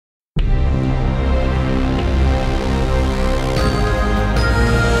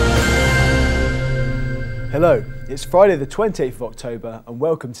Hello, it's Friday the 28th of October and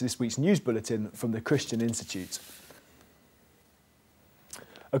welcome to this week's news bulletin from the Christian Institute.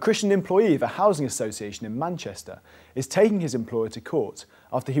 A Christian employee of a housing association in Manchester is taking his employer to court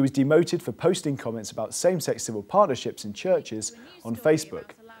after he was demoted for posting comments about same-sex civil partnerships in churches on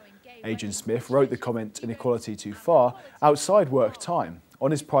Facebook. Adrian Smith wrote the comment "Inequality too far" outside work time on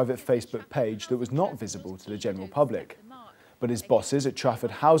his private Facebook page that was not visible to the general public. But his bosses at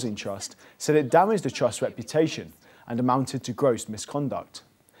Trafford Housing Trust said it damaged the trust's reputation and amounted to gross misconduct.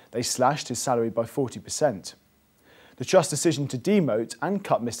 They slashed his salary by 40%. The trust's decision to demote and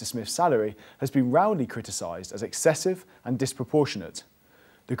cut Mr. Smith's salary has been roundly criticised as excessive and disproportionate.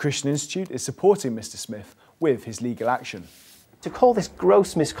 The Christian Institute is supporting Mr. Smith with his legal action. To call this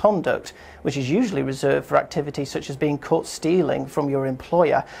gross misconduct, which is usually reserved for activities such as being caught stealing from your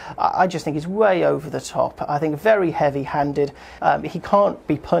employer, I just think is way over the top. I think very heavy-handed. He can't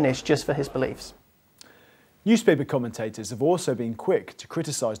be punished just for his beliefs. Newspaper commentators have also been quick to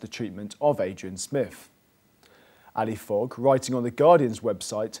criticise the treatment of Adrian Smith. Ali Fogg, writing on The Guardian's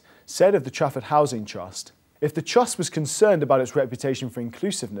website, said of the Trafford Housing Trust, "If the trust was concerned about its reputation for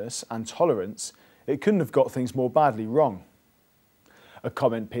inclusiveness and tolerance, it couldn't have got things more badly wrong." A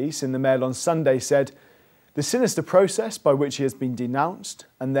comment piece in the Mail on Sunday said, "The sinister process by which he has been denounced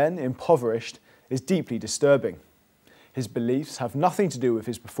and then impoverished is deeply disturbing. His beliefs have nothing to do with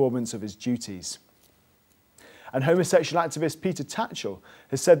his performance of his duties." And homosexual activist Peter Tatchell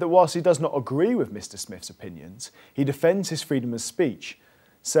has said that whilst he does not agree with Mr. Smith's opinions, he defends his freedom of speech,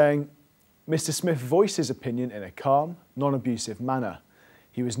 saying, "Mr. Smith voiced his opinion in a calm, non-abusive manner.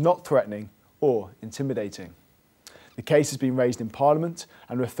 He was not threatening or intimidating." The case has been raised in Parliament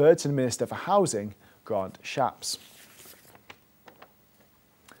and referred to the Minister for Housing, Grant Shapps.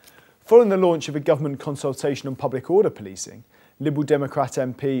 Following the launch of a government consultation on public order policing, Liberal Democrat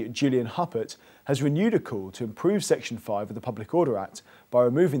MP Julian Huppert has renewed a call to improve Section 5 of the Public Order Act by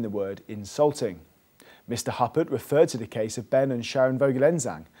removing the word insulting. Mr. Huppert referred to the case of Ben and Sharon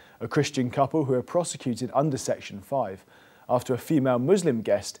Vogelenzang, a Christian couple who are prosecuted under Section 5, after a female Muslim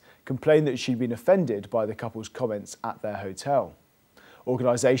guest complained that she'd been offended by the couple's comments at their hotel.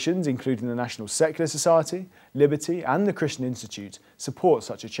 Organisations, including the National Secular Society, Liberty and the Christian Institute, support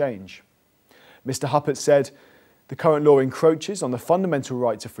such a change. Mr. Huppert said, "The current law encroaches on the fundamental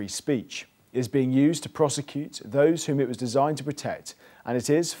right to free speech. It is being used to prosecute those whom it was designed to protect, and it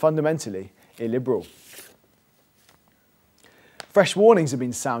is fundamentally illiberal." Fresh warnings have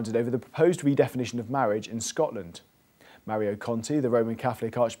been sounded over the proposed redefinition of marriage in Scotland. Mario Conti, the Roman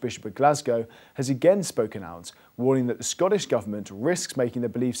Catholic Archbishop of Glasgow, has again spoken out, warning that the Scottish Government risks making the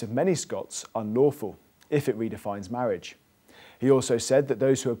beliefs of many Scots unlawful if it redefines marriage. He also said that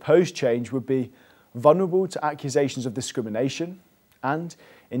those who oppose change would be vulnerable to accusations of discrimination and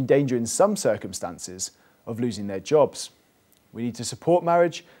in danger in some circumstances of losing their jobs. We need to support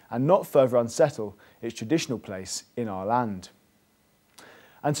marriage and not further unsettle its traditional place in our land.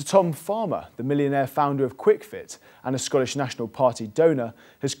 And to Tom Farmer, the millionaire founder of QuickFit and a Scottish National Party donor,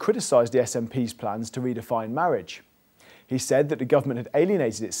 has criticised the SNP's plans to redefine marriage. He said that the government had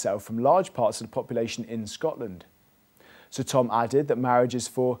alienated itself from large parts of the population in Scotland. So Tom added that marriage is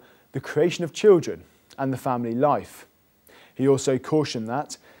for the creation of children and the family life. He also cautioned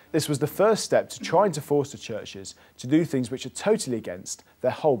that this was the first step to trying to force the churches to do things which are totally against their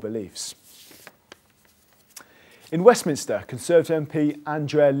whole beliefs. In Westminster, Conservative MP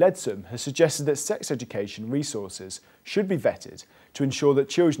Andrea Leadsom has suggested that sex education resources should be vetted to ensure that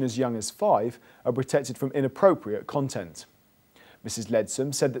children as young as 5 are protected from inappropriate content. Mrs.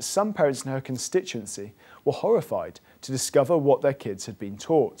 Leadsom said that some parents in her constituency were horrified to discover what their kids had been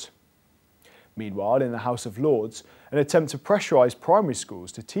taught. Meanwhile, in the House of Lords, an attempt to pressurise primary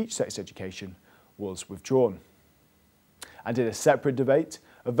schools to teach sex education was withdrawn. And in a separate debate,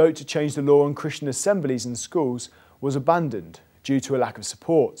 a vote to change the law on Christian assemblies in schools was abandoned due to a lack of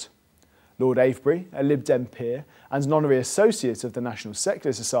support. Lord Avebury, a Lib Dem peer and an honorary associate of the National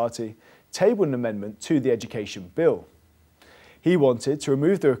Secular Society, tabled an amendment to the Education Bill. He wanted to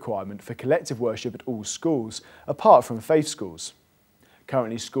remove the requirement for collective worship at all schools, apart from faith schools.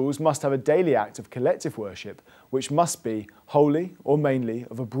 Currently, schools must have a daily act of collective worship, which must be wholly or mainly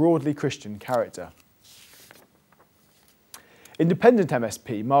of a broadly Christian character. Independent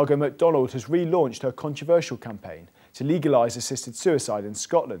MSP Margot MacDonald has relaunched her controversial campaign to legalise assisted suicide in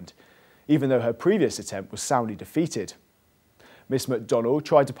Scotland, even though her previous attempt was soundly defeated. Ms MacDonald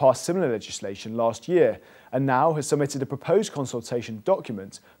tried to pass similar legislation last year and now has submitted a proposed consultation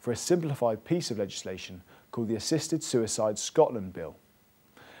document for a simplified piece of legislation called the Assisted Suicide Scotland Bill.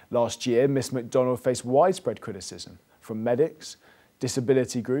 Last year, Ms MacDonald faced widespread criticism from medics,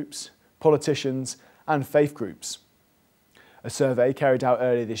 disability groups, politicians and faith groups. A survey carried out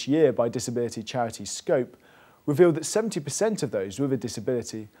earlier this year by disability charity Scope revealed that 70% of those with a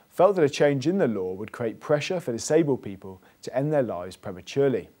disability felt that a change in the law would create pressure for disabled people to end their lives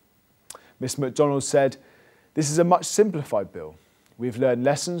prematurely. Ms McDonald said, "This is a much simplified bill. We've learned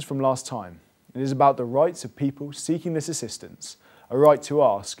lessons from last time. It is about the rights of people seeking this assistance, a right to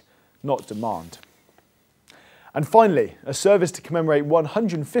ask, not demand." And finally, a service to commemorate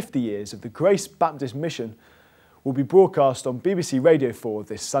 150 years of the Grace Baptist Mission will be broadcast on BBC Radio 4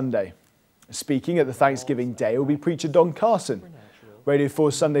 this Sunday. Speaking at the Thanksgiving Day will be preacher Don Carson. Radio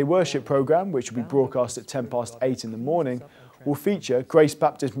 4's Sunday worship programme, which will be broadcast at 8:10 in the morning, will feature Grace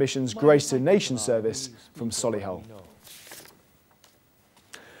Baptist Mission's Grace to the Nation service from Solihull.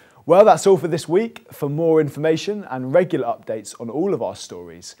 Well, that's all for this week. For more information and regular updates on all of our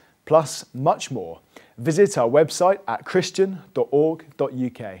stories, plus much more, visit our website at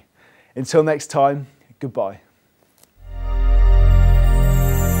christian.org.uk. Until next time, goodbye.